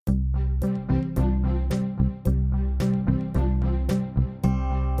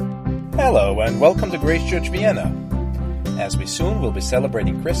Hello and welcome to Grace Church Vienna. As we soon will be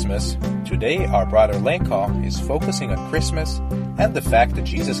celebrating Christmas, today our brother Lenka is focusing on Christmas and the fact that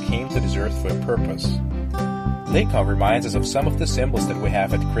Jesus came to this earth for a purpose. Lenka reminds us of some of the symbols that we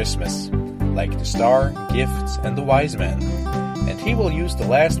have at Christmas, like the star, gifts, and the wise men. And he will use the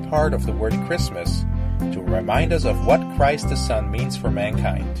last part of the word Christmas to remind us of what Christ the Son means for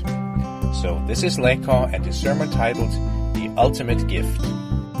mankind. So this is Lenka and his sermon titled The Ultimate Gift.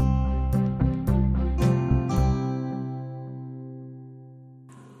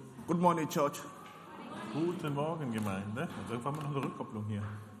 Good morning, church. Guten Morgen, Gemeinde. Also irgendwann mal noch eine Rückkopplung hier.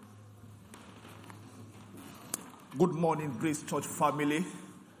 Good morning, Grace Church family.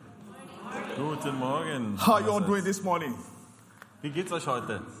 Guten Morgen. How are you all doing this morning? Wie geht's euch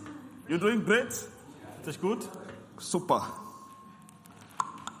heute? You doing great? Ist euch gut? Super.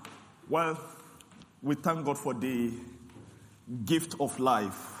 Well, we thank God for the gift of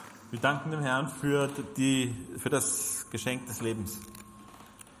life. Wir danken dem Herrn für das Geschenk des Lebens.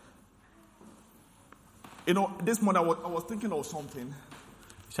 You know, this morning I was thinking of something.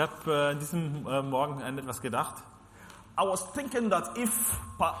 Ich habe in diesem Morgen an etwas gedacht. I was thinking that if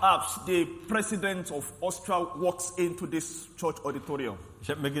perhaps the president of Austria walks into this church auditorium.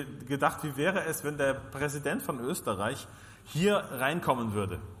 Ich habe mir gedacht, wie wäre es, wenn der Präsident von Österreich hier reinkommen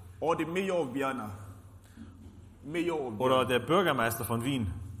würde? Or the mayor of Vienna. Oder der Bürgermeister von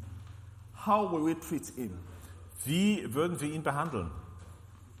Wien. How will we treat him? Wie würden wir ihn behandeln?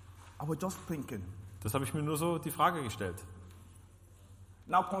 I was just thinking. Das habe ich mir nur so die Frage gestellt.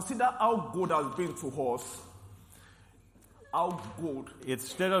 Now consider how God has been to us. How good.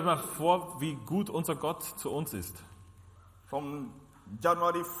 Jetzt stellt euch mal vor, wie gut unser Gott zu uns ist. From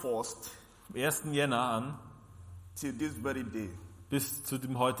January 1st Vom 1. Jänner an till this very day. bis zu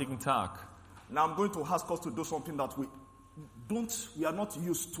dem heutigen Tag. Now I'm going to ask us to do something that we are not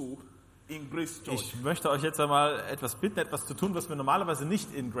used to in Grace Church. Ich möchte euch jetzt einmal etwas bitten, etwas zu tun, was wir normalerweise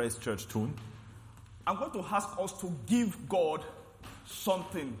nicht in Grace Church tun. I'm going to ask us to give God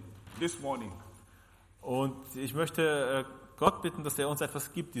something this morning. Und ich möchte Gott bitten, dass er uns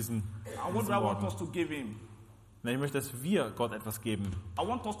etwas gibt And what do I want us to give him? Ich möchte, dass wir Gott etwas geben. I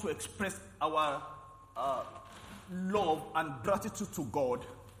want us to express our love and gratitude to God.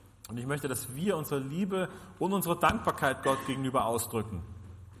 Und ich möchte, dass wir unsere Liebe und unsere Dankbarkeit Gott gegenüber ausdrücken.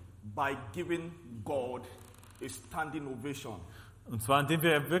 By giving God a standing ovation. Und zwar, indem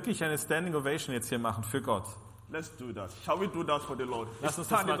wir wirklich eine Standing Ovation jetzt hier machen für Gott. Let's do that. Shall we do that for the Lord? Lass uns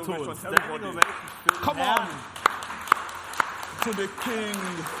das mal tun. Ovation, Standing everybody. Ovation für den Come Herrn. on. To the King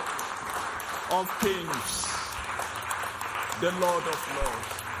of Kings, the Lord of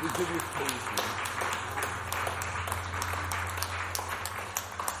Lords. We give you praise, Lord.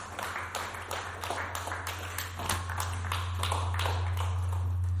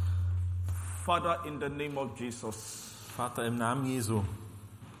 Father, in the name of Jesus, Vater, im Namen Jesu,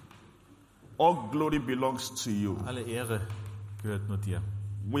 all glory belongs to you. alle Ehre gehört nur dir.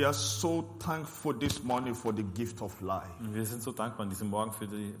 We are so thankful this morning for the gift of life. Und wir sind so dankbar an diesem Morgen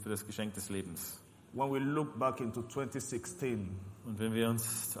für das Geschenk des Lebens. When we look back into 2016, Und wenn wir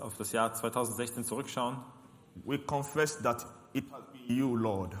uns auf das Jahr 2016 zurückschauen, we confess that it has been you,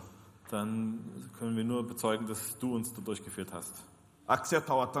 Lord. dann können wir nur bezeugen, dass du uns da durchgeführt hast. Accept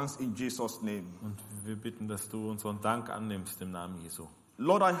our thanks in Jesus' name. Und wir bitten, dass du unseren Dank annimmst im Namen Jesu.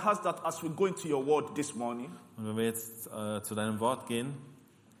 Lord, I ask that as we go into your word this morning, Und wenn wir jetzt zu deinem Wort gehen,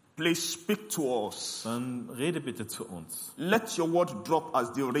 please speak to us. dann rede bitte zu uns. Let your word drop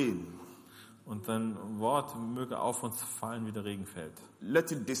as the rain. Und dein Wort möge auf uns fallen, wie der Regen fällt.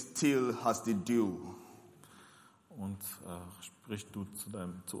 Let it distill as the dew. Und sprich du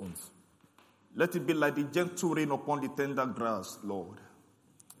zu uns. Let it be like the gentle rain upon the tender grass, Lord.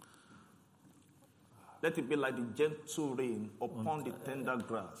 Let it be like the gentle rain upon the tender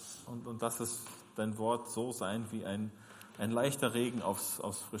grass. Und lass es dein Wort so sein wie ein leichter Regen aufs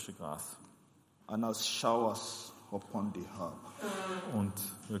frische Gras. And as showers upon the herb. Und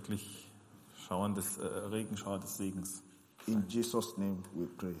wirklich Regenschauer des Segens. In Jesus' name we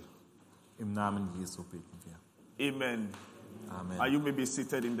pray. Im Namen Jesu beten wir. Amen. Amen. And you may be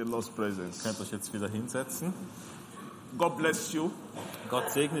seated in the Lord's presence. Ihr könnt euch jetzt wieder hinsetzen. God bless you. Gott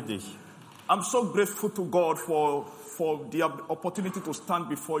segne dich. I'm so grateful to God for the opportunity to stand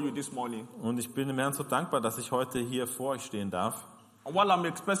before you this morning. Und ich bin dem Herrn so dankbar, dass ich heute hier vor euch stehen darf. And while I'm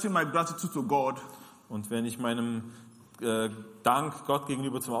expressing my gratitude to God, Und wenn ich meinem Dank Gott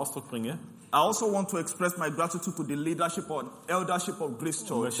gegenüber zum Ausdruck bringe, I also want to express my gratitude to the leadership or eldership of Grace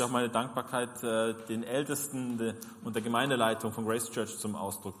möchte Church. ich auch meine Dankbarkeit den Ältesten und der Gemeindeleitung von Grace Church zum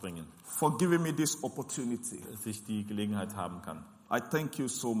Ausdruck bringen, For giving me this opportunity. dass ich die Gelegenheit haben kann. I thank you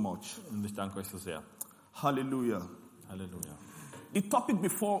so much. Und ich danke euch so sehr. Hallelujah. Halleluja. The topic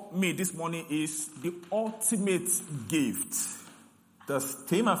before me this morning is the ultimate gift. Das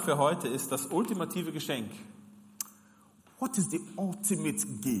Thema für heute ist das ultimative Geschenk. What is the ultimate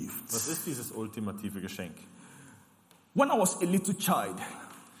gift? Was ist dieses ultimative Geschenk? When I was a little child,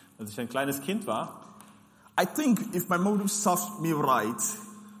 Als ich ein kleines Kind war, I think if my memory serves me right,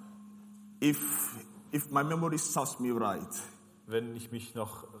 if my memory serves me right, wenn ich mich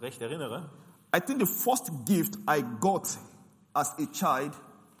noch recht erinnere, I think the first gift I got as a child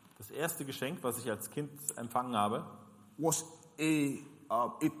das erste Geschenk, was ich als Kind empfangen habe, was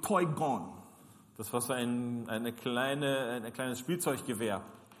a toy gun. das war so ein kleines Spielzeuggewehr.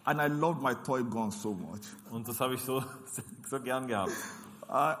 And I loved my toy gun so much. Und das habe ich so gern gehabt.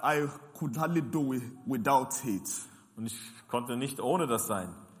 I could hardly do it without it. Und ich konnte nicht ohne das sein.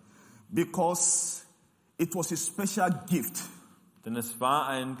 Because it was a special gift Denn es war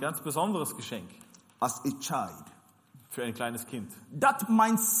ein ganz besonderes Geschenk as a child. für ein kleines Kind. That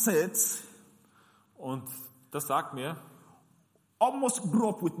mindset Und das sagt mir, almost grew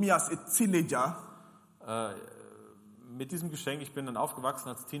up with me as a teenager, mit diesem Geschenk, ich bin dann aufgewachsen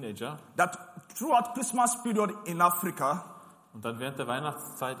als Teenager that throughout Christmas period in Africa, und dann während der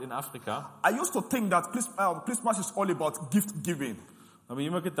Weihnachtszeit in Afrika, I used to think that Christmas is all about gift giving. habe ich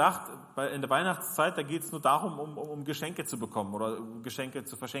immer gedacht, in der Weihnachtszeit, da geht es nur darum, um Geschenke zu bekommen oder Geschenke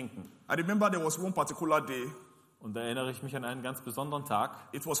zu verschenken. I remember there was one particular day, Und da erinnere ich mich an einen ganz besonderen Tag.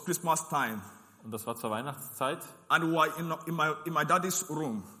 it was Christmas time, Und das war zur Weihnachtszeit. and we were in my daddy's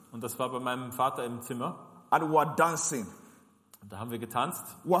room, Und das war bei meinem Vater im Zimmer. and we were dancing. Und da haben wir getanzt.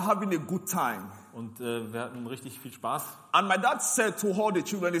 We were having a good time. Und wir hatten richtig viel Spaß. And my dad said to all the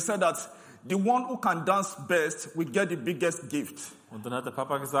children, he said that the one who can dance best will get the biggest gift. Und dann hat der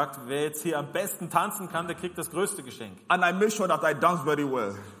Papa gesagt, wer jetzt hier am besten tanzen kann, der kriegt das größte Geschenk. And I made sure that I danced very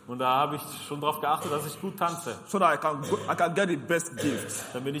well, Und da habe ich schon darauf geachtet, dass ich gut tanze, so that I can get the best gift,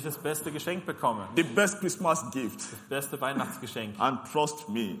 damit ich das beste Geschenk bekomme. the best Christmas gift. Das beste Weihnachtsgeschenk. And trust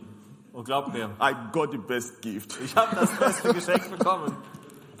me, Und glaubt mir, I got the best gift. ich habe das beste Geschenk bekommen.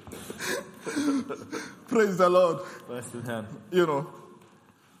 Praise the Lord. Preis den Herrn. You know.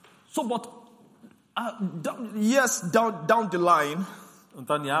 So, but years down the line, Und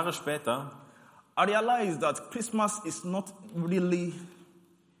dann Jahre später I realized that Christmas is not really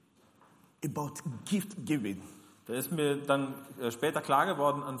about gift giving. Da ist mir dann später klar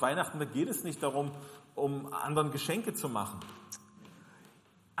geworden, an Weihnachten, da geht es nicht darum, um anderen Geschenke zu machen.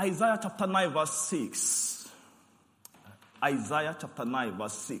 Isaiah chapter 9 verse 6. Isaiah chapter 9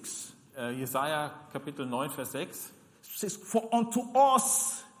 verse 6. Jesaja Kapitel 9, Vers 6. Says, for unto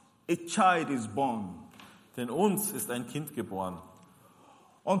us a child is born. Denn uns ist ein Kind geboren.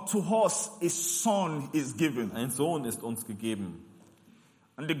 Unto us a son is given. Ein Sohn ist uns gegeben.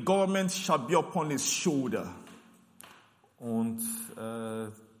 And the government shall be upon his shoulder. Und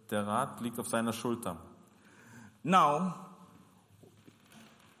der Rat liegt auf seiner Schulter. Now,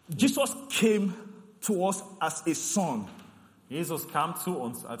 Jesus came to us as a son. Jesus kam zu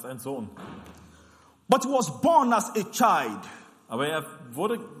uns als ein Sohn. But he was born as a child. Aber er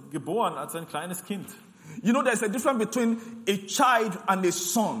wurde geboren als ein kleines Kind. You know, there's a difference between a child and a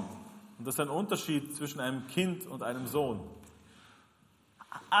son. Und das ist ein Unterschied zwischen einem Kind und einem Sohn.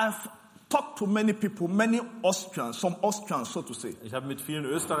 I've talked to many people, many Austrians, some Austrians, so to say. Ich habe mit vielen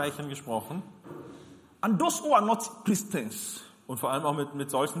Österreichern gesprochen. And those who are not Christians. Und vor allem auch mit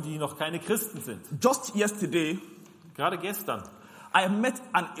solchen, die noch keine Christen sind. Just yesterday, Gerade gestern, I met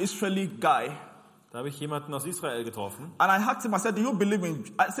an Israeli guy. da habe ich jemanden aus Israel getroffen. And I asked him, I said, do you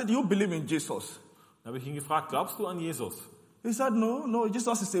believe in Jesus? Da habe ich ihn gefragt, glaubst du an Jesus? He said, no,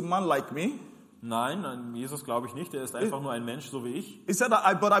 Jesus is a man like me. Nein, an Jesus glaube ich nicht. Er ist einfach nur ein Mensch, so wie ich. He said,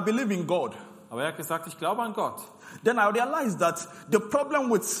 but I believe in God. Aber er hat gesagt, ich glaube an Gott. Then I realized that the problem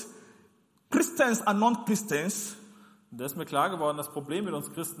with Christians and non-Christians, Und da ist mir klar geworden, das Problem mit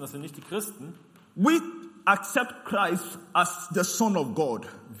uns Christen, das sind nicht die Christen. we accept Christ as the Son of God.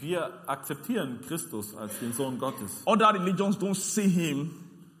 Wir akzeptieren Christus als den Sohn Gottes. Other religions don't see him.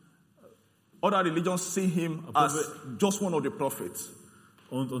 Other religions see him as just one of the prophets.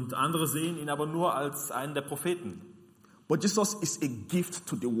 Und andere sehen ihn aber nur als einen der Propheten. But Jesus is a gift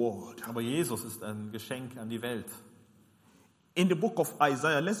to the world. Aber Jesus ist ein Geschenk an die Welt. In the book of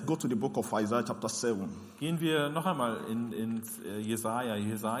Isaiah, let's go to the book of Isaiah chapter 7. Gehen wir noch einmal in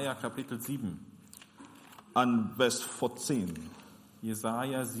Jesaja Kapitel 7. And verse 14.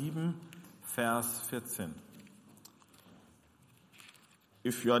 Jesaja 7, Vers 14.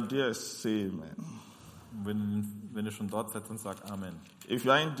 If you are there, say amen. Wenn ihr schon dort seid, dann sagt Amen. If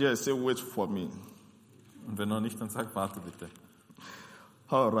you are in there, say wait for me. Und wenn noch nicht, dann sagt warte bitte.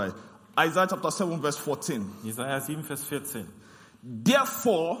 All right. Isaiah chapter 7 verse 14. Jesaja 7, Vers 14.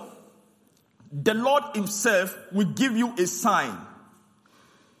 Therefore, the Lord himself will give you a sign.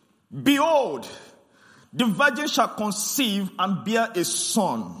 Behold, the virgin shall conceive and bear a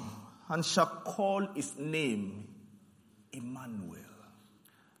son, and shall call his name Emmanuel.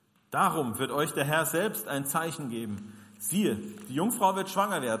 Darum wird euch der Herr selbst ein Zeichen geben. Siehe, die Jungfrau wird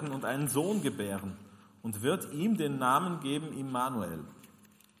schwanger werden und einen Sohn gebären und wird ihm den Namen geben Immanuel.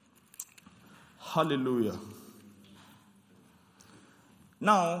 Hallelujah.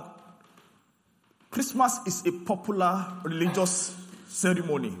 Now, Christmas is a popular religious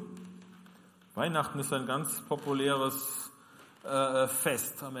ceremony. Weihnachten ist ein ganz populäres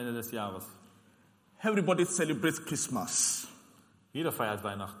Fest am Ende des Jahres. Everybody celebrates Christmas, Jeder feiert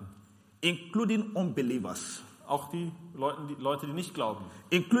Weihnachten. including unbelievers, Auch die Leute, die nicht glauben.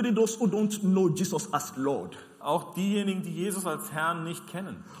 including those who don't know Jesus as Lord. Auch diejenigen, die Jesus als Herrn nicht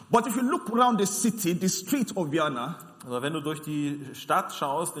kennen. But if you look around the city, the street of Vienna, Also wenn du durch die Stadt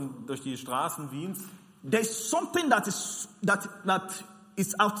schaust, durch die Straßen Wiens, there's something that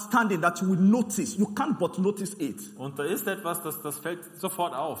is outstanding that you will notice. You can't but notice it. und da ist etwas, das fällt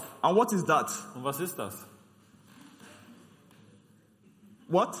sofort auf. And what is that? Und was ist das?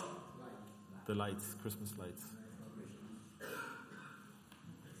 What? The lights, Christmas lights.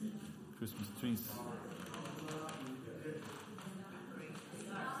 Christmas trees.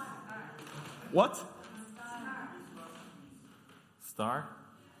 What? Star?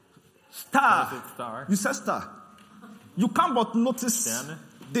 Star. Was ist Star? You said star. You can't but notice Sterne.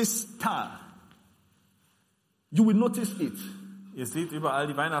 this star. You will notice it. Ihr seht überall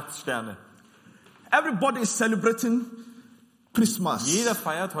die Weihnachtssterne. Everybody is celebrating Christmas. Jeder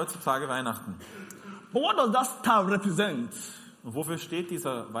feiert heutzutage Weihnachten. But what does that star represent? Und wofür steht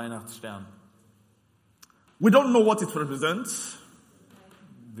dieser Weihnachtsstern? We don't know what it represents.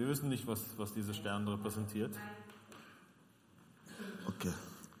 Wir wissen nicht, was dieser Stern repräsentiert. Okay.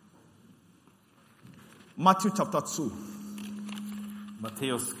 Matthew chapter 2.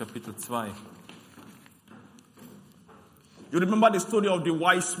 Matthäus Kapitel 2. You remember the story of the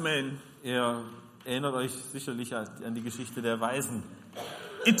wise men. Ihr erinnert euch sicherlich an die Geschichte der Weisen.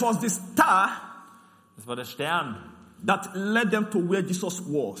 It was the star Es war der Stern. that led them to where Jesus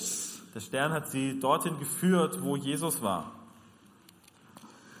was. Der Stern hat sie dorthin geführt, wo Jesus war.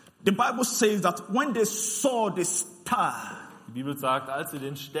 The Bible says that when they saw the star, Die Bibel sagt, als sie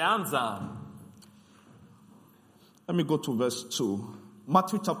den Stern sahen, let me go to verse 2.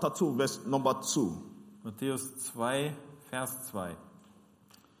 Matthew chapter 2, verse number 2. Matthäus 2, Vers 2.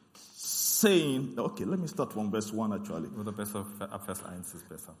 Saying, okay, let me start from verse 1 actually. Oder besser, ab Vers 1 ist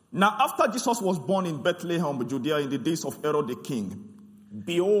besser. Now after Jesus was born in Bethlehem, Judea, in the days of Herod the king,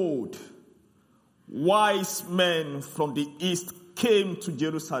 behold, wise men from the east came to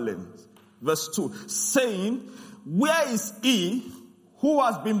Jerusalem. Verse 2, saying, where is he who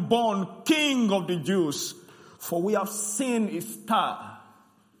has been born King of the Jews? For we have seen his star.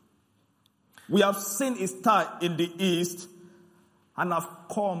 We have seen his star in the east and have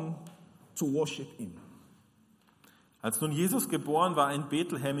come to worship him. Als nun Jesus geboren war in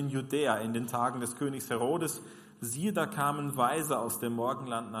Bethlehem in Judäa in den Tagen des Königs Herodes, siehe, da kamen Weise aus dem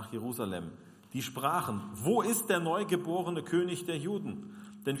Morgenland nach Jerusalem. Die sprachen, wo ist der neugeborene König der Juden?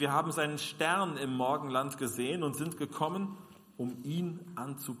 Denn wir haben seinen Stern im Morgenland gesehen und sind gekommen, um ihn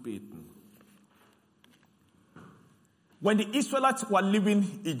anzubeten. When the Israelites were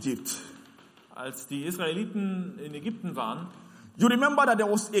leaving Egypt, Als die Israeliten in Ägypten waren, you remember that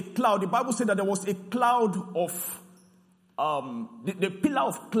there was a cloud. The Bible said that there was a cloud of, the pillar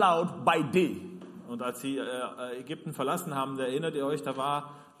of cloud by day. und als sie Ägypten verlassen haben, da erinnert ihr euch, da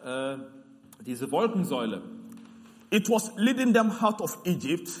war diese Wolkensäule. It was leading them out of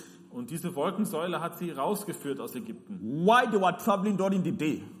Egypt Und diese Wolkensäule hat sie rausgeführt aus Ägypten. while they were traveling during the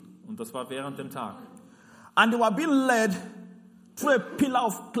day. Und das war während dem Tag. And they were being led through a pillar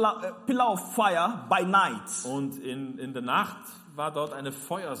of fire by night. Und in der Nacht war dort eine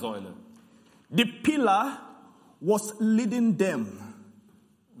Feuersäule. The pillar was leading them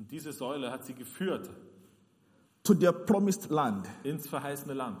Und diese Säule hat sie geführt to their promised land, ins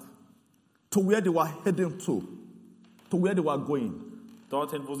verheißene Land. to where they were heading to where they were going.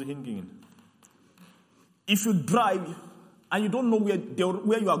 Dorthin, wo sie hingingen. If you drive and you don't know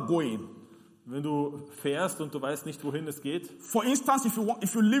where you are going, Wenn du fährst und du weißt nicht, wohin es geht, for instance, if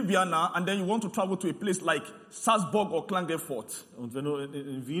you live Vienna and then you want to travel to a place like Salzburg or Klagenfurt, und wenn du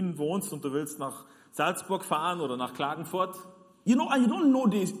in Wien wohnst und du willst nach Salzburg fahren oder nach Klagenfurt, you know, and you don't know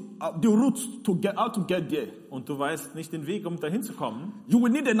the route how to get there, und du weißt nicht den Weg, um dahin zu kommen, you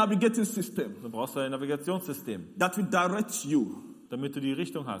will need a navigating system dann brauchst du ein Navigationssystem, that will direct you. damit du die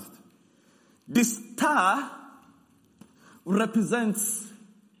Richtung hast. The star represents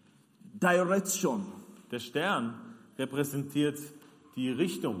direction, Der Stern repräsentiert die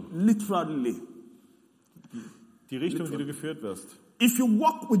Richtung, literally. die Richtung, die du geführt wirst. If you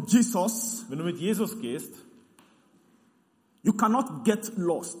walk with Jesus, Wenn du mit Jesus gehst, you cannot get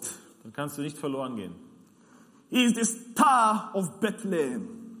lost. dann kannst du nicht verloren gehen. He is the star of Bethlehem.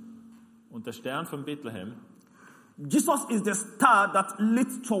 Und der Stern von Bethlehem, Jesus is the star that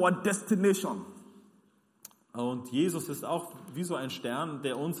leads to our destination. und Jesus ist auch wie so ein Stern,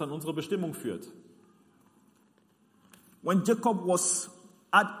 der uns an unsere Bestimmung führt. When Jacob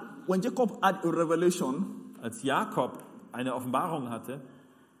had a revelation, Als Jakob eine Offenbarung hatte,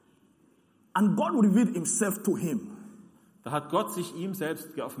 and God revealed himself to him, da hat Gott sich ihm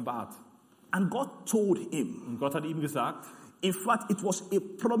selbst geoffenbart. and God told him, Und Gott hat ihm gesagt, in fact, it was a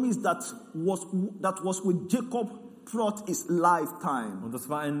promise that was with Jacob throughout his lifetime. und das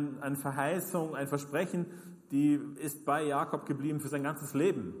war eine Verheißung, ein Versprechen, die ist bei Jakob geblieben für sein ganzes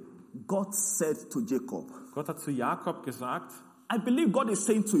Leben. God said to Jacob, Gott hat zu Jakob gesagt, I believe God is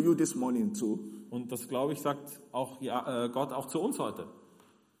saying to you this morning too, und das glaube ich sagt auch Gott auch zu uns heute,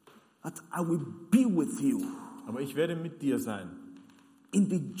 that I will be with you aber ich werde mit dir sein, in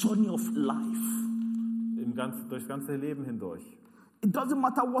the journey of life. durchs ganze Leben hindurch. It doesn't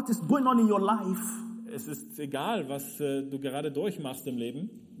matter what is going on in your life. Es ist egal, was du gerade durchmachst im Leben.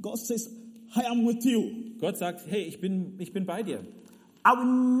 God says, I am with you. Gott sagt, hey, ich bin bei dir. I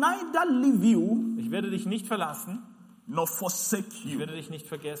will neither leave you Ich werde dich nicht verlassen, nor forsake ich you. werde dich nicht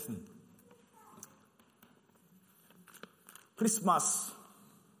vergessen. Christmas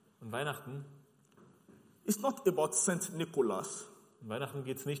Und Weihnachten, is not about Saint Nicholas. Weihnachten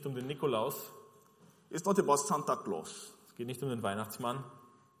geht es nicht um den Nikolaus, It's not about Santa Claus. es geht nicht um den Weihnachtsmann.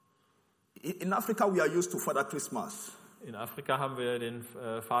 In Africa, we are used to Father Christmas. In Afrika haben wir den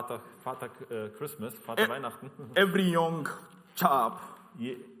Vater Christmas, Vater Weihnachten. Every young child,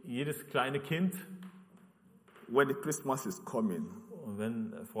 Jedes kleine Kind, when the Christmas is coming,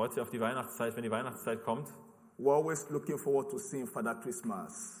 und freut sich auf die Weihnachtszeit, wenn die Weihnachtszeit kommt. we're always looking forward to seeing Father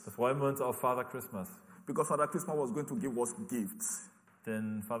Christmas. Da freuen wir uns auf Father Christmas. Because Father Christmas was going to give us gifts.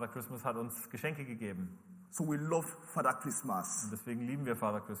 Denn Father Christmas hat uns Geschenke gegeben. So we love Father Christmas. Und deswegen lieben wir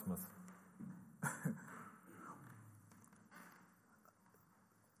Father Christmas.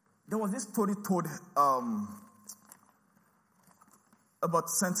 There was this story told about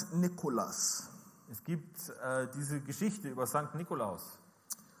Saint Nicholas. Es gibt diese Geschichte über Sankt Nikolaus.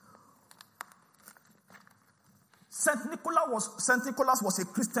 Saint Nicholas was a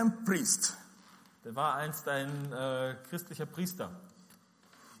Christian priest. Der war einst ein christlicher Priester.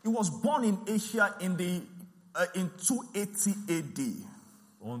 He was born in Asia in 280 AD.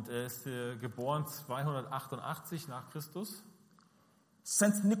 Und er ist geboren 288 nach Christus.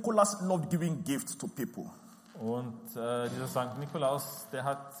 Saint Nicholas loved giving gifts to people, Und dieser Sankt Nikolaus, der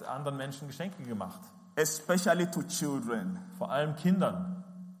hat anderen Menschen Geschenke gemacht. especially to children. Vor allem Kindern.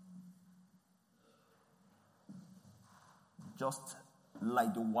 Just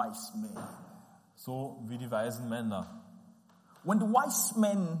like the wise men. So wie die weisen Männer. When the wise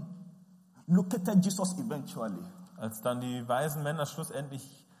men located Jesus eventually, Als dann die weisen Männer schlussendlich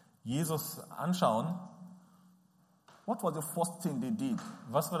Jesus anschauen, what was the first thing they did?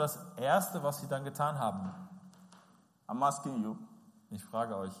 was war das Erste, was sie dann getan haben? I'm asking you. Ich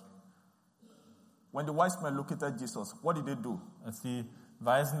frage euch. When the wise men located Jesus, what did they do? Als die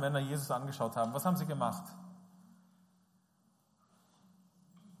weisen Männer Jesus angeschaut haben, was haben sie gemacht?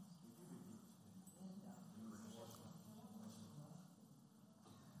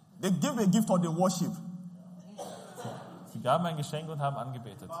 They gave a gift or they worship. Sie gaben ein Geschenk und haben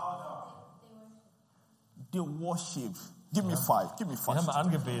angebetet. They worship. Give me five. Give me Sie five. haben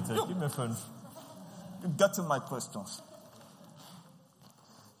angebetet. Gib mir 5. You're getting my questions.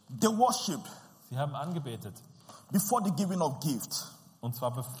 They worship Sie haben angebetet. before the giving of gifts. Und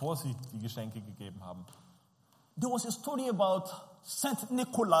zwar bevor sie die Geschenke gegeben haben. There was a story about Saint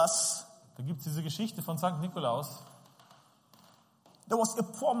Nicholas. Da gibt es diese Geschichte von Sankt Nikolaus. There was a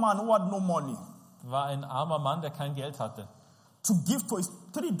poor man who had no money Da war ein armer Mann, der kein Geld hatte. to give to his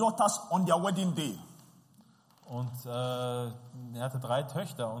 3 daughters on their wedding day. Und er hatte 3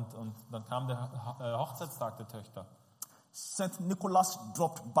 Töchter und dann kam der Hochzeitstag der Töchter. Saint Nicholas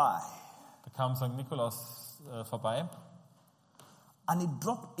dropped by Da kam Sankt Nikolaus vorbei and he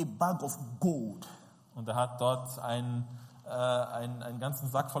dropped a bag of gold und er hat dort einen ganzen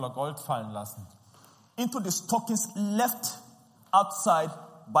Sack voller Gold fallen lassen. into the stockings left outside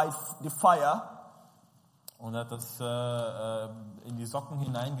by the fire. Und er hat das in die Socken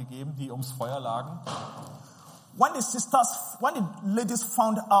hineingegeben, die ums Feuer lagen. When the ladies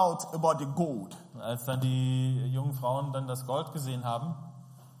found out about the gold, Als dann die jungen Frauen dann das Gold gesehen haben,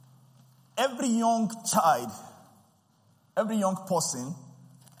 every young child, every young person,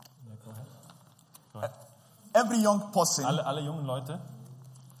 alle jungen Leute,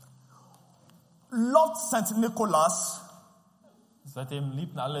 loved St. Nicholas seitdem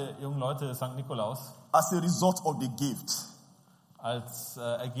liebten alle jungen Leute St. Nikolaus as a result of the gift. als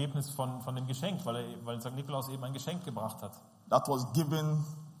Ergebnis von dem Geschenk, weil St. Nikolaus eben ein Geschenk gebracht hat. That was given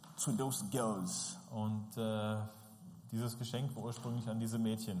to those girls Und dieses Geschenk war ursprünglich an diese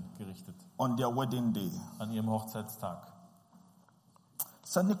Mädchen gerichtet, on their wedding day. an ihrem Hochzeitstag.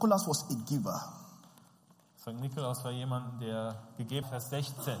 St. Nicholas was a giver. St. Nikolaus war jemand, der gegeben hat, Vers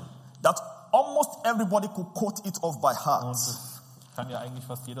 16. That almost everybody could quote it off by Und heart. das kann ja eigentlich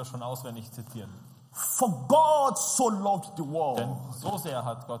fast jeder schon auswendig zitieren. For God so loved the world Denn so sehr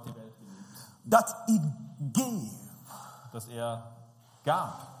hat Gott die Welt geliebt, that he gave. dass er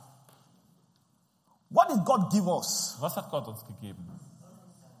gab. What did God give us? Was hat Gott uns gegeben?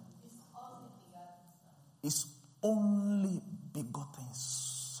 His only begotten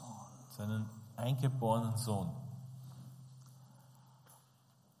Son. Seinen eingeborenen Sohn.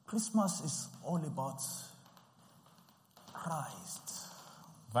 Christmas is all about Christ.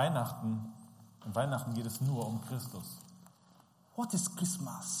 Im Weihnachten geht es nur um Christus. What is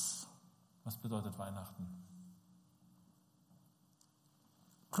Christmas? Was bedeutet Weihnachten?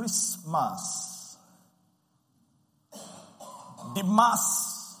 Christmas. The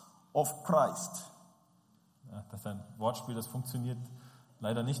Mass of Christ. Ja, das ist ein Wortspiel, das funktioniert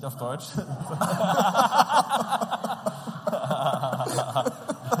leider nicht auf Deutsch.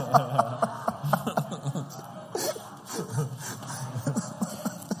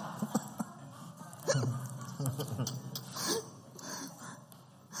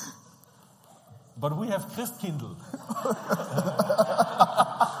 But we have Christkindl.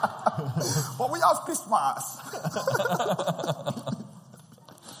 But we have Christmas.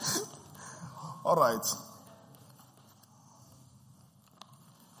 All right.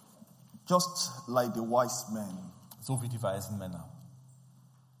 Just like the wise men. So wie die weisen Männer.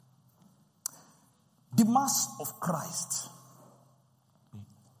 The Mass of Christ.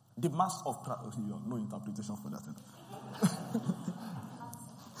 The Mass of Christ. No interpretation for that.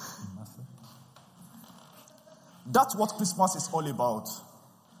 That's what Christmas is all about.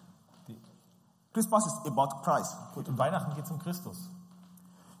 Christmas is about Christ. Im Weihnachten geht es um Christus.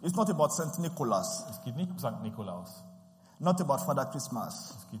 It's not about St. Nicholas. Es geht nicht um St. Nikolaus. Not about Father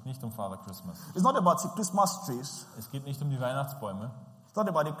Christmas. Es geht nicht um Father Christmas. It's not about the Christmas trees. Es geht nicht um die Weihnachtsbäume. It's not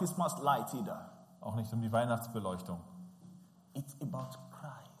about the Christmas light either. Auch nicht um die Weihnachtsbeleuchtung. It's about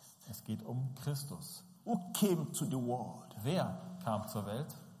Christ. Es geht um Christus. Who came to the world Wer kam zur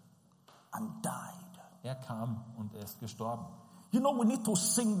Welt? and died. Er kam und er ist gestorben. You know, we need to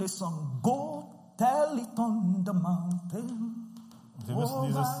sing this song. Go tell it on the mountain. Und wir müssen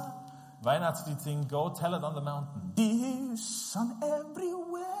dieses Weihnachtslied singen, Go Tell It on the Mountain. This and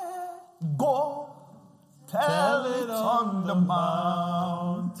everywhere. Go tell it on the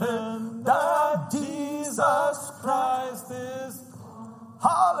mountain that Jesus Christ is.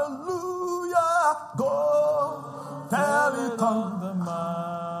 Hallelujah. Go tell it on the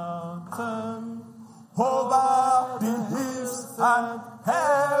mountain. over the hills and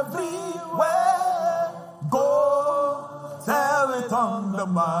everywhere. Go tell it on the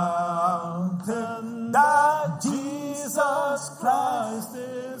mountain that Jesus Christ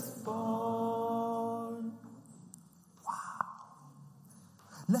is born. Wow.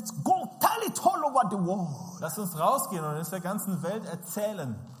 Let's go tell it all over the world. Lass uns rausgehen und es der ganzen Welt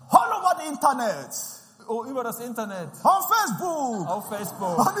erzählen. All over the internet. Oh, über das Internet. On Facebook. Auf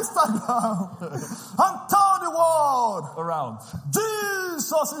Facebook. On Instagram. And tell the world. Around.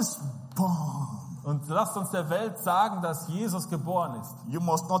 Jesus is born. Und lasst uns der Welt sagen, dass Jesus geboren ist. You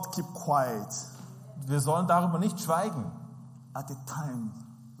must not keep quiet Wir sollen darüber nicht schweigen. at a time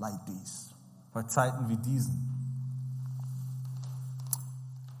like this. Bei Zeiten wie diesen.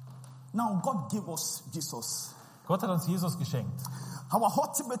 Now God gave us Jesus. Gott hat uns Jesus geschenkt. Our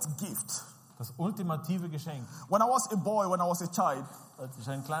ultimate gift. Das ultimative Geschenk. When I was a boy, when I was a child, Als ich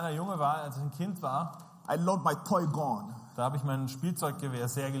ein kleiner Junge war, als ich ein Kind war, I loved my toy gun. da habe ich mein Spielzeuggewehr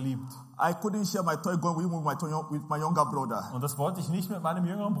sehr geliebt. I couldn't share my toy gun with my younger brother Und das wollte ich nicht mit meinem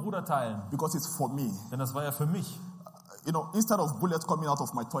jüngeren Bruder teilen. because it's for me. Denn das war ja für mich. You know, instead of bullets coming out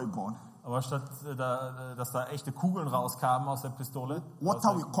of my toy gun, Aber statt dass da echte Kugeln rauskamen aus der Pistole, aus water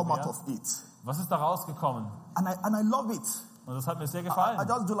dem will come out Gewehr, of it. was ist da rausgekommen? And I love it. Und das hat mir sehr I gefallen.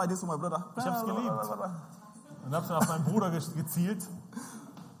 just do like this to my brother. Ich hab's geliebt. Und habe dann auf meinen Bruder gezielt.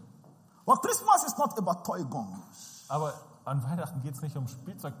 But Christmas is not about toy guns. Aber an Weihnachten geht es nicht um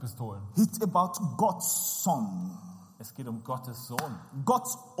Spielzeugpistolen. It's about God's Son. Es geht um Gottes Sohn.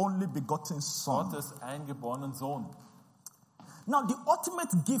 God's only begotten Son. Gottes eingeborenen Sohn. Now, the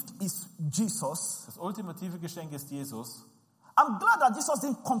ultimate gift is Jesus. Das ultimative Geschenk ist Jesus. I'm glad that Jesus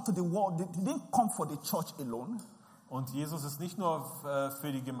didn't come to the world. He didn't come for the church alone. Und Jesus ist nicht nur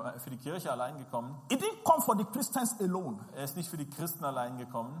für die Kirche allein gekommen. He didn't come for the Christians alone. Er ist nicht für die Christen allein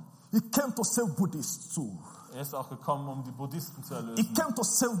gekommen. He came to save Buddhists too. Er ist auch gekommen, um die Buddhisten zu He erlösen. came to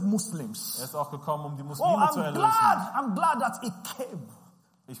save Muslims. Er ist auch gekommen, um die Oh, Muslime zu erlösen. I'm glad that he came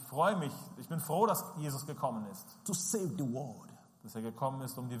Ich freue mich, ich bin froh, dass Jesus gekommen ist. to save the world. Dass er gekommen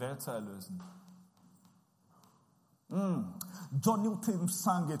ist, um die Welt zu erlösen. John Newton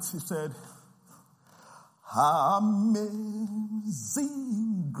sang it. He said,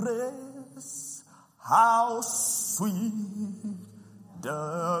 Amazing grace, how sweet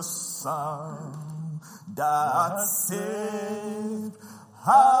the sound that saved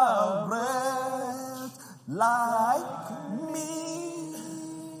a wretch like me.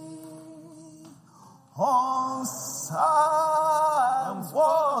 Once I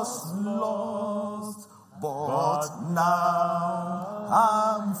was lost, but now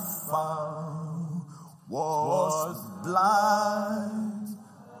I'm found. Was blind,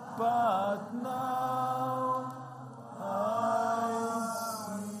 But now I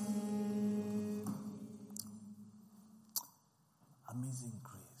see. amazing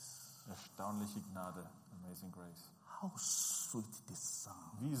grace. Erstaunliche Gnade. Amazing Grace. How sweet the sound.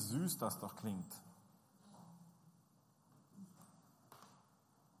 Wie süß das doch klingt.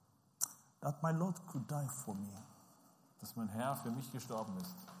 That my Lord could die for me. Dass mein Herr für mich gestorben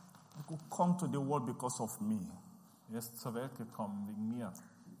ist. He could come to the world because of me. Er ist zur Welt gekommen wegen mir.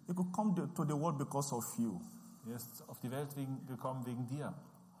 He could come to the world because of you. Er ist auf die Welt gekommen wegen dir.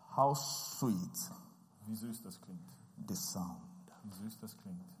 How sweet Wie süß das klingt. the sound. Wie süß das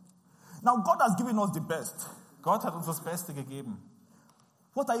klingt. Now God has given us the best. Gott hat uns das Beste gegeben.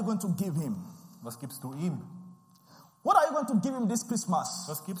 What are you going to give him? Was gibst du ihm? What are you going to give him this Christmas?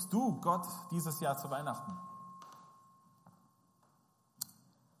 Was gibst du Gott dieses Jahr zu Weihnachten?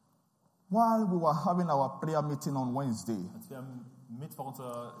 While we were having our prayer meeting on Wednesday, Als wir am Mittwoch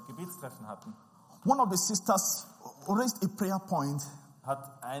unser Gebetstreffen hatten, one of the sisters raised a prayer point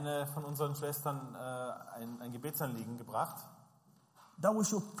hat eine von unseren Schwestern ein Gebetsanliegen gebracht, that we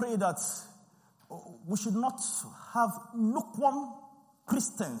should pray that we should not have lukewarm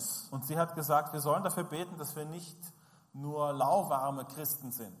Christians. und sie hat gesagt, wir sollen dafür beten, dass wir nicht nur lauwarme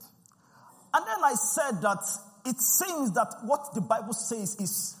Christen sind. And then I said that it seems that what the Bible says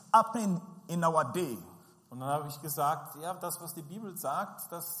is happening in our day. Und dann habe ich gesagt, ja, das, was die Bibel sagt,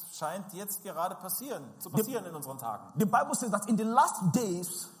 das scheint jetzt gerade zu passieren in unseren Tagen. The Bible says that in the last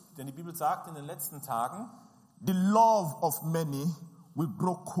days, Denn die Bibel sagt, in den letzten Tagen, the love of many will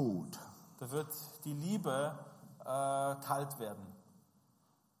grow cold. da wird die Liebe kalt werden.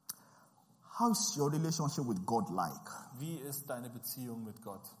 How is your relationship with God like? Wie ist deine Beziehung mit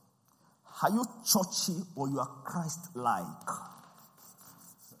Gott? Are you churchy or you are Christ-like?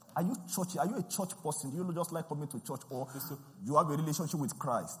 Are you churchy? Are you a church person? Do you just like coming to church, or you have a relationship with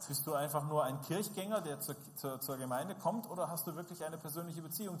Christ? Bist du einfach nur ein Kirchgänger, der zur Gemeinde kommt, oder hast du wirklich eine persönliche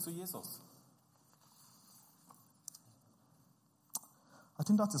Beziehung zu Jesus? I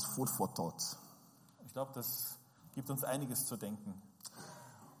think that is food for thought. Ich glaube, das gibt uns einiges zu denken.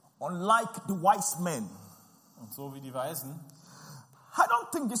 Unlike the wise men, Und so wie die Weisen, I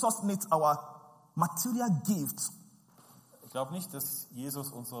don't think Jesus needs our material gifts. ich glaube nicht, dass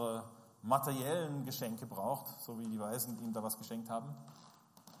Jesus unsere materiellen Geschenke braucht, so wie die Weisen ihm da was geschenkt haben.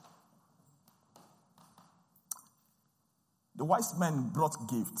 The wise men brought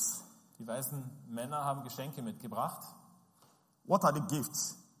gifts. Die weisen Männer haben Geschenke mitgebracht. What are the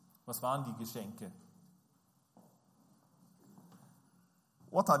gifts? Was waren die Geschenke?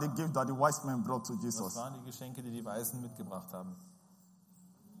 What are the gifts that the wise men brought to Was Jesus? waren die Geschenke, die die Weisen mitgebracht haben?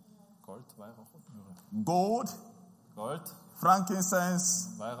 Gold, Weihrauch und Myrrhe. Gold, Gold,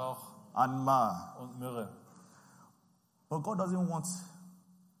 frankincense, Weihrauch and myrrh. und Myrrhe. But God doesn't want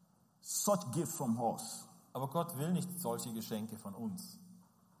such gifts from us. Aber Gott will nicht solche Geschenke von uns.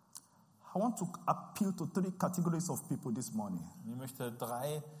 I want to appeal to 3 categories of people this morning. Ich möchte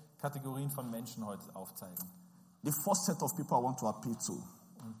 3 Kategorien von Menschen heute aufzeigen. The first set of people I want to appeal to.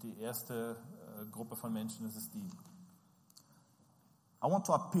 Und die erste Gruppe von Menschen, das ist die. I want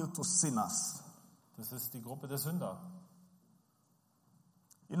to appeal to sinners. Das ist die Gruppe der Sünder.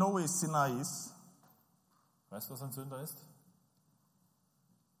 You know who a sinner is? Weißt du, was ein Sünder ist?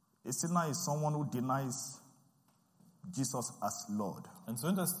 A sinner is someone who denies Jesus as Lord. Ein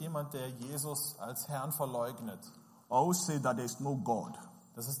Sünder ist jemand, der Jesus als Herrn verleugnet. Or who say that there is no God.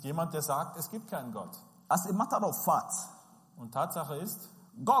 Das ist jemand, der sagt, es gibt keinen Gott. As a matter of fact, Und Tatsache ist,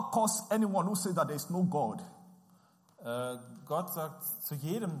 God calls anyone who says that there is no God Gott sagt zu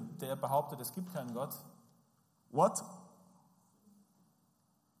jedem, der behauptet, es gibt keinen Gott, what?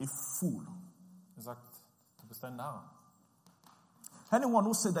 A fool. er sagt, du bist ein Narr. Anyone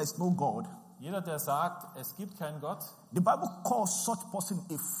who says there is no God, Jeder, der sagt, es gibt keinen Gott, the Bible calls such person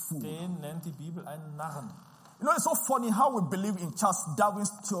a fool. den nennt die Bibel einen Narren. You know, it's so funny how we believe in Charles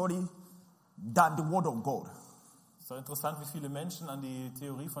Darwin's theory than the word of God. Es ist so interessant, wie viele Menschen an die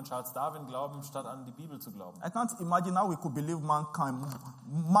Theorie von Charles Darwin glauben, statt an die Bibel zu glauben. I can't imagine how we could believe man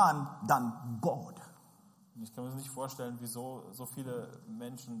than God. Ich kann mir nicht vorstellen, wieso so viele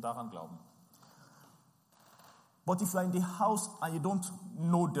Menschen daran glauben. But if you are in the house and you don't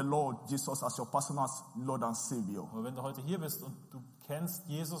know the Lord Jesus as your personal Lord and Savior, Aber wenn du heute hier bist und du kennst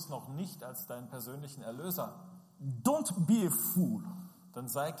Jesus noch nicht als deinen persönlichen Erlöser, don't be a fool. dann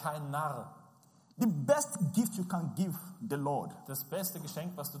sei kein Narr. The best gift you can give the Lord, Das beste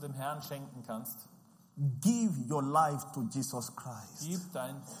Geschenk, was du dem Herrn schenken kannst, give your life to Jesus Christ. gib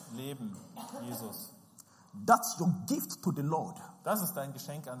dein Leben Jesus. That's your gift to the Lord, Das ist dein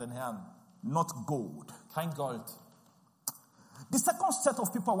Geschenk an den Herrn, not gold. kein Gold. The second set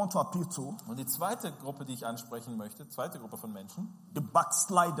of people I want to appeal to, Und die zweite Gruppe, die ich ansprechen möchte, zweite Gruppe von Menschen, the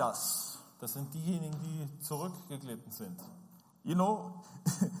backsliders. das sind diejenigen, die zurückgeglitten sind. You know,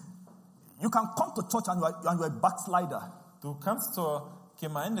 you can come to church and you are a backslider. Du kannst zur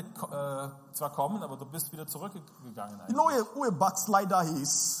Gemeinde zwar kommen, aber du bist wieder zurückgegangen. You know who a backslider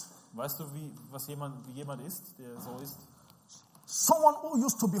is? Weißt du, wie jemand ist, der so ist? Someone who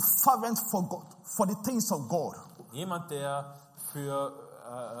used to be fervent for God, for the things of God. Jemand, der für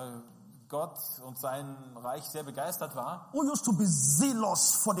Gott und sein Reich sehr begeistert war Who used to be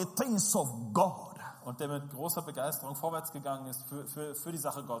zealous for the things of God. und der mit großer Begeisterung vorwärts gegangen ist für die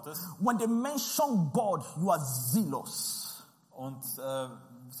Sache Gottes. When they mention God, you are zealous. Und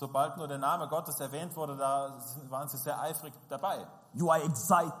sobald nur der Name Gottes erwähnt wurde, da waren sie sehr eifrig dabei, You are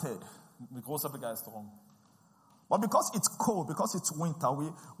excited. mit großer Begeisterung. But because it's cold, because it's winter,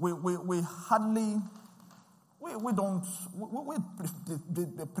 we hardly,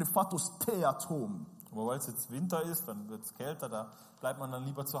 they prefer to stay at home. Aber weil es jetzt Winter ist, dann wird es kälter, da bleibt man dann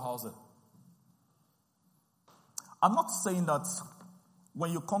lieber zu Hause. I'm not saying that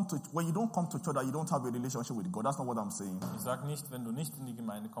when you don't come to church that you don't have a relationship with God. That's not what I'm saying. Ich sage nicht, wenn du nicht in die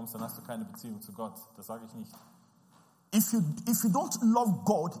Gemeinde kommst, dann hast du keine Beziehung zu Gott. Das sage ich nicht. If you don't love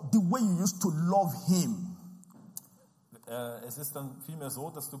God the way you used to love Him, Es ist dann vielmehr so,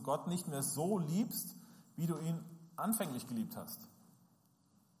 dass du Gott nicht mehr so liebst, wie du ihn anfänglich geliebt hast.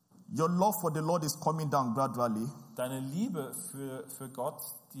 your love for the Lord is coming down gradually, Deine Liebe für Gott,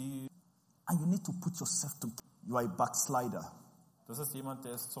 and you need to put yourself together. You are a backslider, das ist jemand,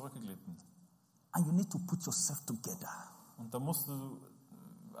 der ist zurückgeglitten. and you need to put yourself together. Und da musst du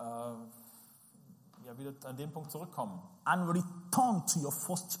wieder an den Punkt zurückkommen And return to your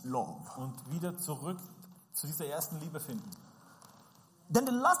first love. und wieder zurück zu dieser ersten Liebe finden. Then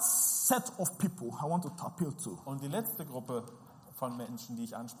the last set of people I want to appeal to. Und die letzte Gruppe von Menschen, die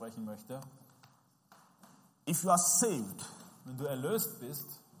ich ansprechen möchte, If you are saved, wenn du erlöst bist,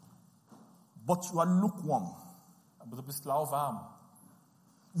 but you are lukewarm, aber du bist lauwarm,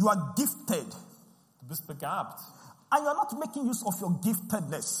 you are gifted, du bist begabt, and you are not making use of your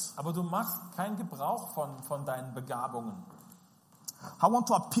giftedness, aber du machst keinen Gebrauch von deinen Begabungen, I want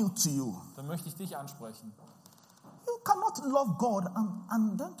to appeal to you. dann möchte ich dich ansprechen. You cannot love God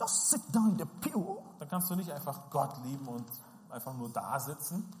and then just sit down in the pew. Dann kannst du nicht einfach Gott lieben und einfach nur da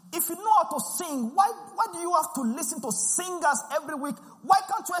sitzen. If you know how to sing, why do you have to listen to singers every week? Why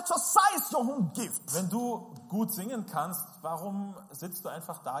can't you exercise your own gift? Wenn du gut singen kannst, warum sitzt du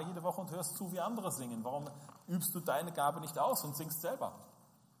einfach da jede Woche und hörst zu, wie andere singen? Warum übst du deine Gabe nicht aus und singst selber?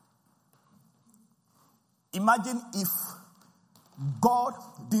 Imagine if God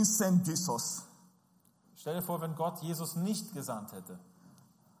didn't send Jesus. Stell dir vor, wenn Gott Jesus nicht gesandt hätte.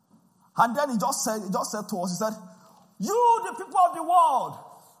 And then he just said to us, he said, you, the people of the world,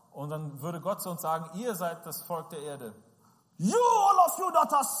 Und dann würde Gott zu uns sagen, ihr seid das Volk der Erde. you, all of you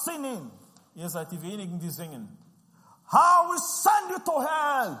that are sinning, Ihr seid die wenigen, die singen. I will send you to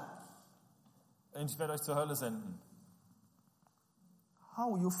hell. Ich werde euch zur Hölle senden.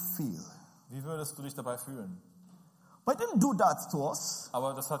 How will you feel? Wie würdest du dich dabei fühlen? But he didn't do that to us.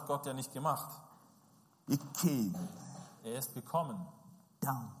 Aber das hat Gott ja nicht gemacht. He came Er ist gekommen.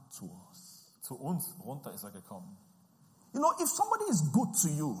 down to us. Zu uns runter ist er gekommen. You know, if somebody is good to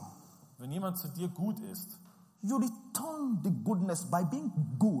you, Wenn jemand zu dir gut ist, you return the goodness by being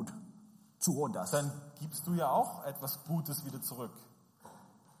good to others. dann gibst du ja auch etwas Gutes wieder zurück.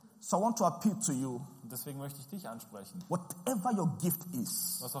 So I want to appeal to you, Und deswegen möchte ich dich ansprechen. whatever your gift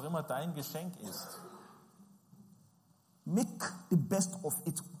is, Was auch immer dein Geschenk ist, make the best of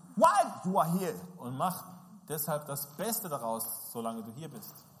it while you are here. und mach deshalb das Beste daraus, solange du hier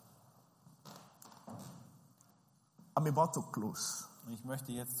bist. I'm about to close. Und ich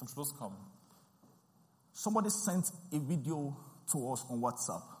möchte jetzt zum Schluss kommen. Somebody sent a video to us on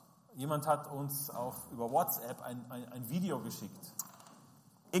WhatsApp. Jemand hat uns über WhatsApp ein Video geschickt.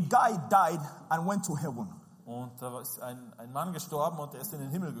 A guy died and went to heaven. Und da ist ein Mann gestorben und er ist in den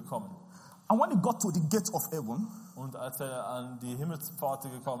Himmel gekommen. And when he got to the gate of heaven, Und als er an die Himmelspforte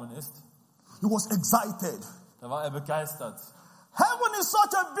gekommen ist, he was excited. da war er begeistert. Heaven is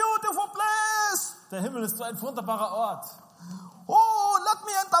such a beautiful place. Der Himmel ist so ein wunderbarer Ort. Oh, let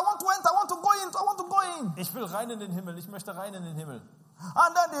me enter. I want to enter. I want to go in. I want to go in. Ich will rein in den Himmel, ich möchte rein in den Himmel.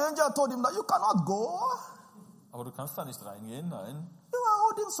 And then the angel told him that you cannot go. Aber du kannst da nicht reingehen, nein. You are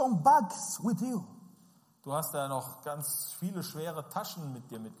holding some bags with you. Du hast da noch ganz viele schwere Taschen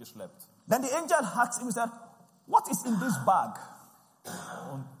mit dir mitgeschleppt. Then the angel asked him, he said, what is in this bag?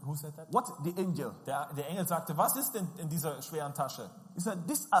 Und who said that? What? The angel. Der Engel sagte, was ist denn in dieser schweren Tasche? He said,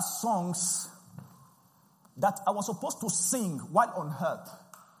 these are songs that I was supposed to sing while on earth.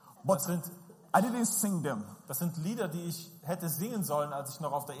 But I didn't sing them. Das sind Lieder, die ich hätte singen sollen, als ich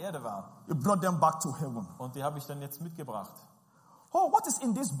noch auf der Erde war. He brought them back to heaven. Und die habe ich dann jetzt mitgebracht. Oh, what is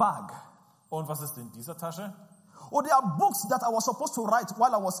in this bag? Und was ist in dieser Tasche? Oh, there are books that I was supposed to write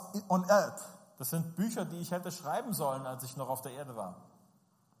while I was on earth. Das sind Bücher, die ich hätte schreiben sollen, als ich noch auf der Erde war.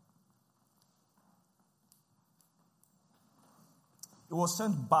 He was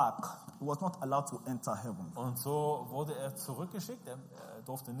sent back. He was not allowed to enter heaven. Und so wurde er zurückgeschickt. Er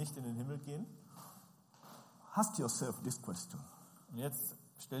durfte nicht in den Himmel gehen. Ask yourself this question. Und jetzt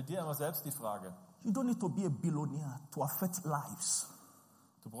stell dir immer selbst die Frage. You don't need to be a billionaire to affect lives.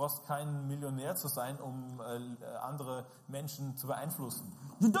 Du brauchst kein Millionär zu sein, um andere Menschen zu beeinflussen.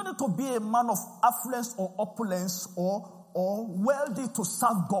 You don't need to be a man of affluence or opulence or wealthy to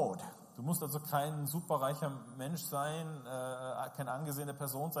serve God. Du musst also kein superreicher Mensch sein, keine angesehene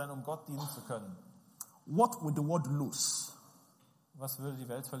Person sein, um Gott dienen zu können. What would the world lose Was würde die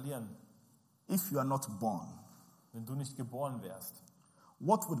Welt verlieren, if you are not born? wenn du nicht geboren wärst?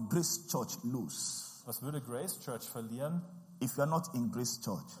 What would Grace Church lose Was würde Grace Church verlieren, if you are not in Grace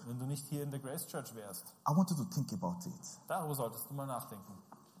Church? wenn du nicht hier in der Grace Church wärst? I want you to think about it. Darüber solltest du mal nachdenken.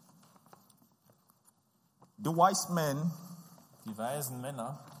 The wise men Die weisen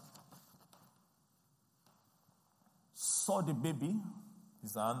Männer, saw the baby die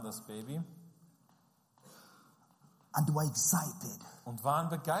sahen das Baby and they were excited, und waren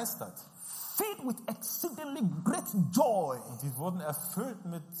begeistert. filled with exceedingly great joy, Und die wurden erfüllt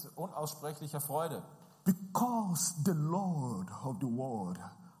mit unaussprechlicher Freude, because the Lord of the world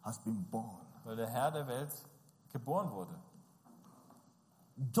has been born. weil der Herr der Welt geboren wurde.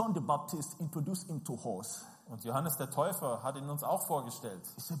 John the Baptist introduced him to us. Und Johannes der Täufer hat ihn uns auch vorgestellt.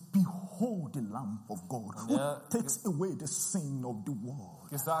 He said, behold the Lamb of God who takes away the sin of the world.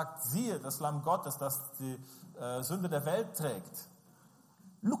 Gesagt, siehe, das Lamm Gottes, das die Sünde der Welt trägt.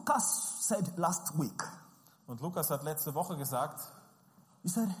 Lucas said last week, Und Lukas hat letzte Woche gesagt, he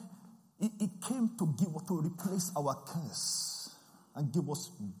said, he came to replace our curse and give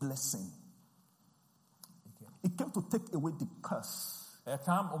us blessing. He came to take away the curse er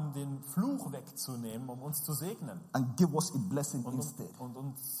kam, um den Fluch wegzunehmen, um uns zu segnen. and give us a blessing instead. Und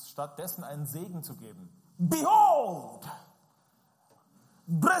uns stattdessen einen Segen zu geben. Behold,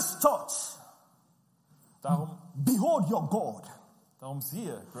 Grace Church, Darum behold your God.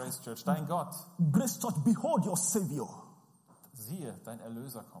 siehe, Grace Church, dein Gott. Grace Church, behold your Savior, Siehe, dein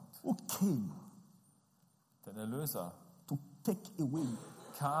Erlöser kommt. who came Dein Erlöser to take away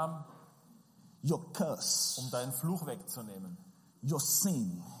kam, your curse, um deinen Fluch wegzunehmen. your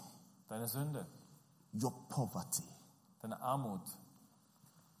sin, Deine Sünde, your poverty. deine Armut.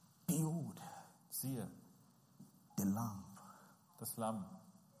 Behold Siehe, the Lamb das Lamm,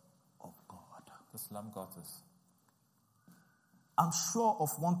 of God. das Lamm Gottes. I'm sure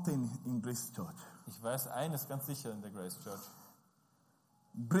of one thing in Grace Church. Ich weiß eines ganz sicher in der Grace Church.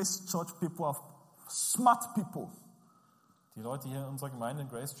 Grace Church people are smart people. Die Leute hier in unserer Gemeinde in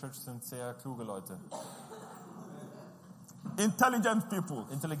Grace Church sind sehr kluge Leute. Intelligent people.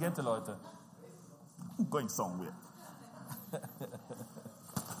 Intelligente Leute. I'm going somewhere.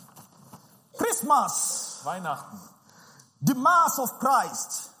 Christmas, Weihnachten. the Mass of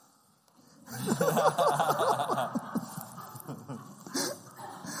Christ.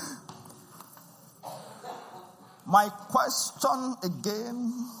 My question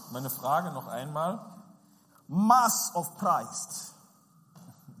again, Meine Frage noch einmal. Mass of Christ.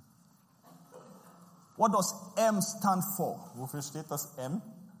 What does M stand for? Wofür steht das M?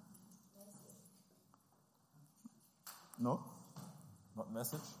 No? What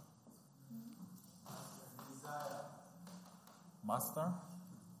message? Master?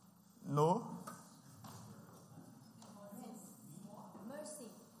 No?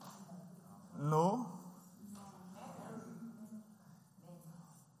 No?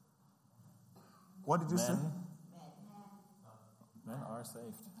 What did you say? Men are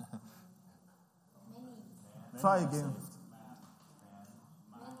saved. Try again.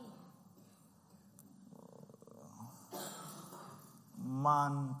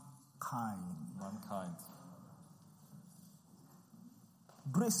 Mankind.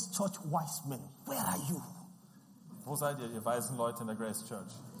 Grace Church wise men, where are you? Wo seid ihr weisen Leute in der Grace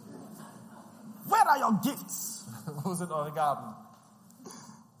Church? Where are your gifts? Wo sind eure Gaben?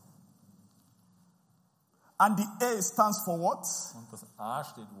 And the A stands for what? Und das A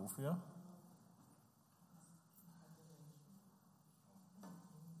steht wofür?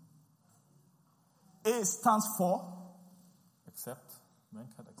 A stands for, Accept.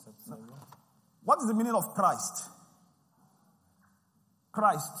 Mankind accepts Savior. what is the meaning of Christ?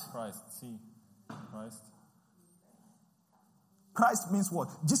 Christ. Christ. See. Christ. Christ means what?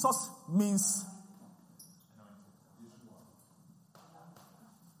 Jesus means,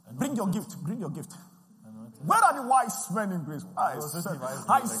 bring your gift, bring your gift. Where are the wise men in grace? I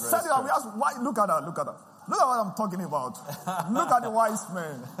said it. Look at that, look at that. Look at what I'm talking about. Look at the wise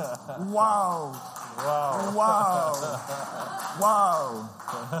men. Wow. Wow. Wow. Wow.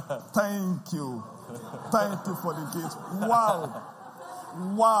 Thank you. Thank you for the gift. Wow.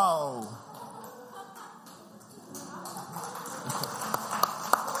 Wow.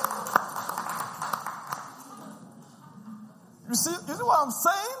 You see what I'm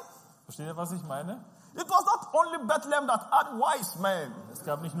saying? Versteht ihr, was ich meine? It was not only Bethlehem that had wise men. Es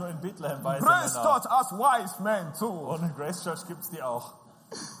gab nicht nur in Bethlehem weise Grace Männer. Church has wise men too. Und in Grace Church gibt es die auch.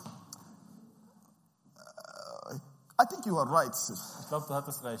 I think you are right. Ich glaube, du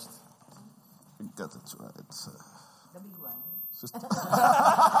hattest recht. You get it right. The big one. Sister. The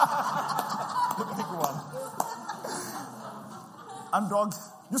big one. And dog,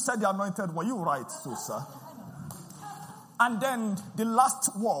 you said the anointed one. You right too, sir. And then the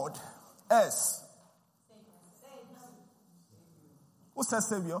last word, S. Who said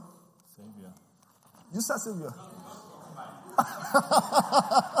Savior? Savior. You said Savior.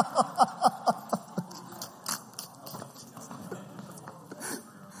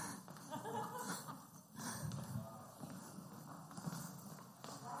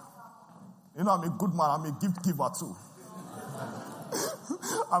 You know, I'm a good man. I'm a gift giver too.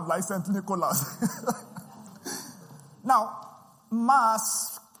 I'm like St. Nicholas. Now,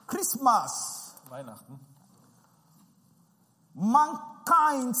 Mass, Christmas, Weihnachten.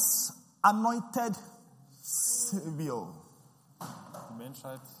 mankind's anointed Savior. Die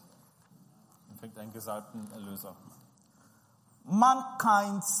Menschheit empfängt einen gesalbten Erlöser.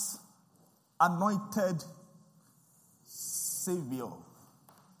 Mankind's anointed Savior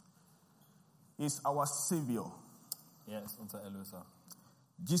is our Savior. Er ist unser Erlöser.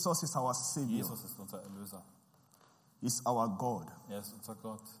 Jesus is our Savior. Jesus ist unser Erlöser. Is our God. Er ist unser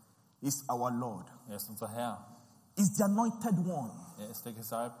Gott. Is our Lord. Er ist unser Herr. Is the anointed one. Er ist der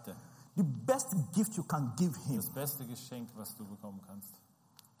Gesalbte. The best gift you can give him Das beste Geschenk, was du bekommen kannst.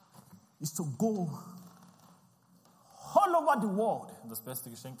 is to go all over the world. Und das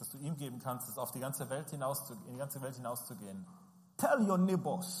beste Geschenk, das du ihm geben kannst, ist, auf die ganze Welt hinauszugehen. Tell your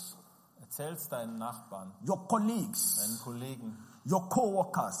neighbors, Erzähl's deinen Nachbarn, your colleagues, deinen Kollegen, your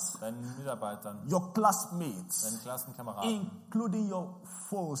co-workers, deinen Mitarbeitern, your classmates, deinen Klassenkameraden including your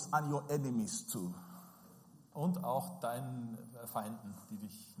foes and your enemies too, und auch deinen Feinden, die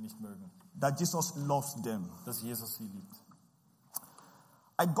dich nicht mögen, that Jesus loves them. dass Jesus sie liebt.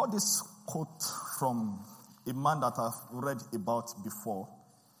 I got this quote from a man that I've read about before.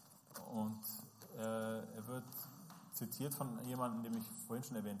 Und er wird zitiert von jemandem, den ich vorhin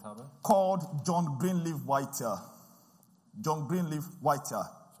schon erwähnt habe, Called John Greenleaf Whittier. John Greenleaf Whittier.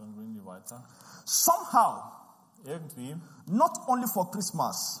 John Greenleaf Whittier. Somehow, Irgendwie, not only for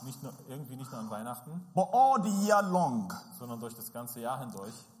Christmas, nicht nur an Weihnachten, but all the year long, sondern durch das ganze Jahr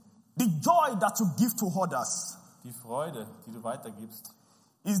hindurch, the joy that you give to others die Freude, die du weitergibst,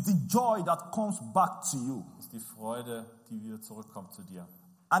 is the joy that comes back to you. ist die Freude, die wieder zurückkommt zu dir.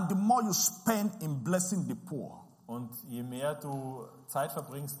 And the more you spend in blessing the poor, Und je mehr du Zeit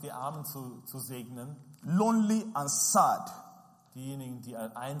verbringst, die Armen zu segnen, lonely and sad, diejenigen, die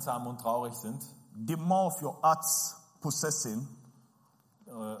einsam und traurig sind, the more of your heart's possessing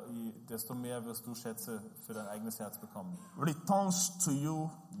desto mehr wirst du Schätze für dein eigenes Herz bekommen. returns to you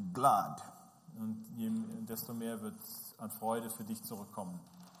glad. Und desto mehr wird an Freude für dich zurückkommen.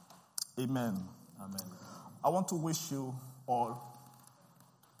 Amen. Amen. I want to wish you all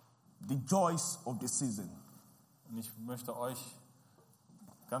the joys of the season. Und ich möchte euch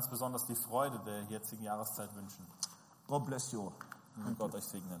ganz besonders die Freude der jetzigen Jahreszeit wünschen. God bless you all. Möge Gott euch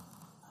segnen.